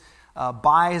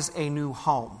buys a new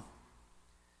home,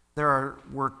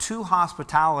 were two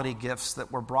hospitality gifts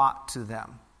that were brought to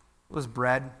them. It was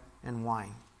bread and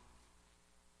wine.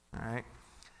 All right?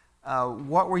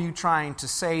 What were you trying to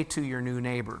say to your new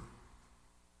neighbor?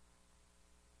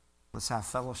 Let's have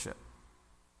fellowship.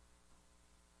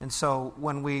 And so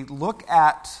when we look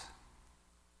at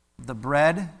the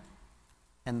bread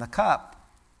and the cup,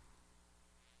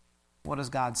 what is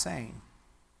God saying?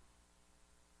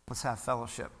 Let's have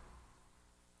fellowship.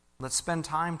 Let's spend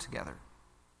time together.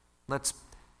 Let's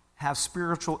have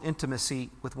spiritual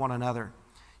intimacy with one another.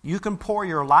 You can pour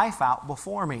your life out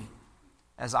before me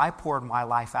as I poured my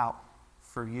life out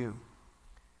for you.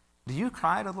 Do you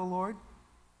cry to the Lord?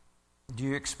 Do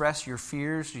you express your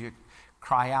fears? Do you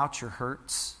cry out your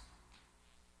hurts?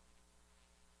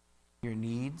 Your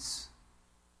needs?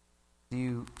 Do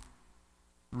you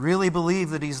really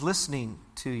believe that He's listening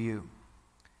to you?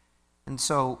 And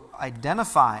so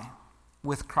identify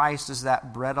with Christ as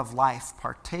that bread of life.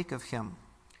 Partake of Him.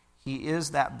 He is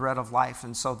that bread of life.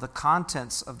 And so the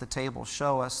contents of the table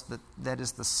show us that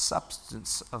is the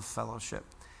substance of fellowship.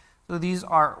 So these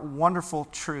are wonderful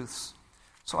truths.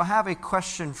 So I have a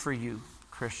question for you,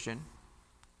 Christian.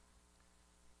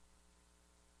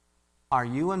 Are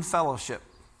you in fellowship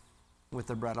with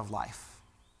the bread of life?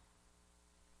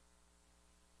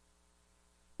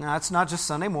 Now, it's not just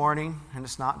Sunday morning, and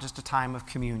it's not just a time of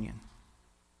communion.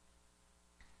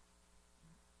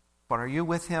 But are you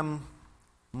with Him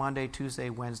Monday, Tuesday,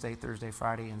 Wednesday, Thursday,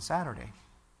 Friday, and Saturday?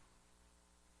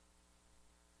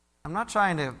 I'm not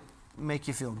trying to make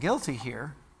you feel guilty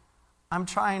here. I'm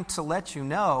trying to let you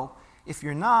know, if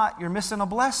you're not, you're missing a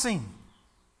blessing.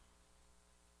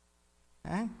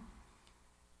 Okay?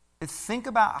 Think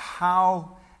about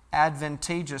how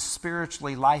advantageous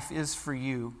spiritually life is for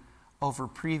you over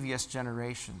previous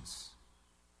generations.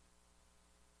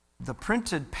 The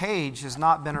printed page has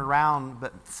not been around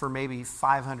but for maybe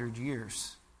 500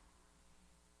 years.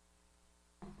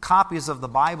 Copies of the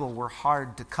Bible were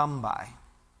hard to come by.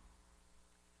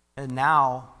 And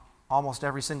now, almost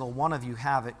every single one of you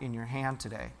have it in your hand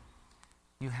today.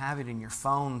 You have it in your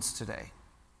phones today.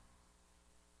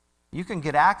 You can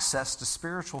get access to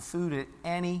spiritual food at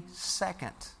any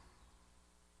second.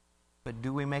 but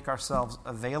do we make ourselves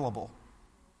available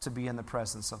to be in the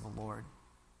presence of the Lord?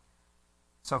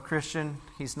 So, Christian,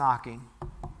 He's knocking.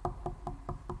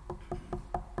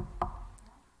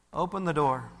 Open the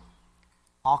door.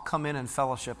 I'll come in and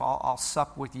fellowship. I'll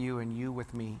sup with you and you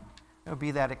with me. It'll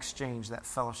be that exchange, that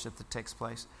fellowship that takes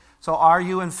place. So are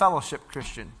you in fellowship,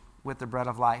 Christian, with the bread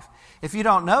of life? If you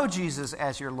don't know Jesus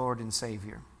as your Lord and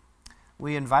Savior,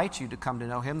 we invite you to come to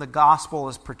know Him. The gospel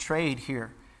is portrayed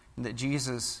here, that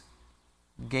Jesus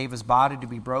gave His body to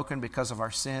be broken because of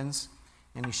our sins,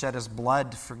 and He shed His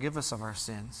blood to forgive us of our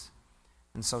sins.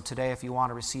 And so today, if you want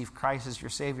to receive Christ as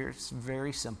your Savior, it's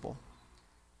very simple.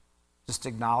 Just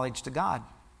acknowledge to God,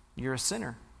 you're a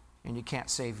sinner, and you can't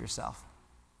save yourself.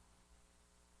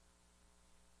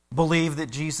 Believe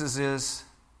that Jesus is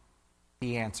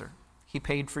the answer. He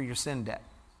paid for your sin debt.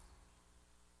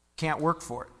 Can't work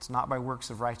for it. It's not by works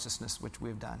of righteousness which we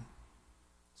have done.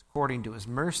 It's according to His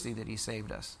mercy that He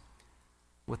saved us,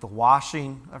 with the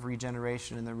washing of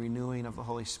regeneration and the renewing of the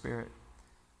Holy Spirit.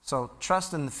 So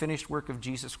trust in the finished work of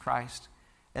Jesus Christ.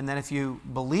 And then if you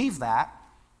believe that,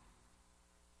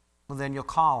 well, then you'll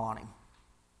call on Him.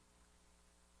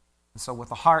 And so with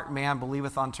the heart man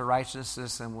believeth unto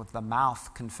righteousness, and with the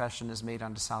mouth confession is made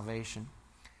unto salvation.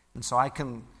 And so I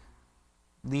can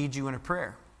lead you in a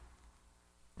prayer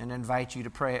and invite you to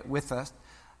pray it with us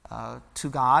to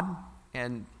God,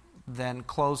 and then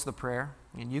close the prayer,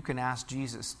 and you can ask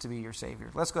Jesus to be your Savior.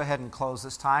 Let's go ahead and close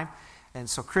this time. And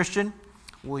so, Christian,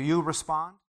 will you respond?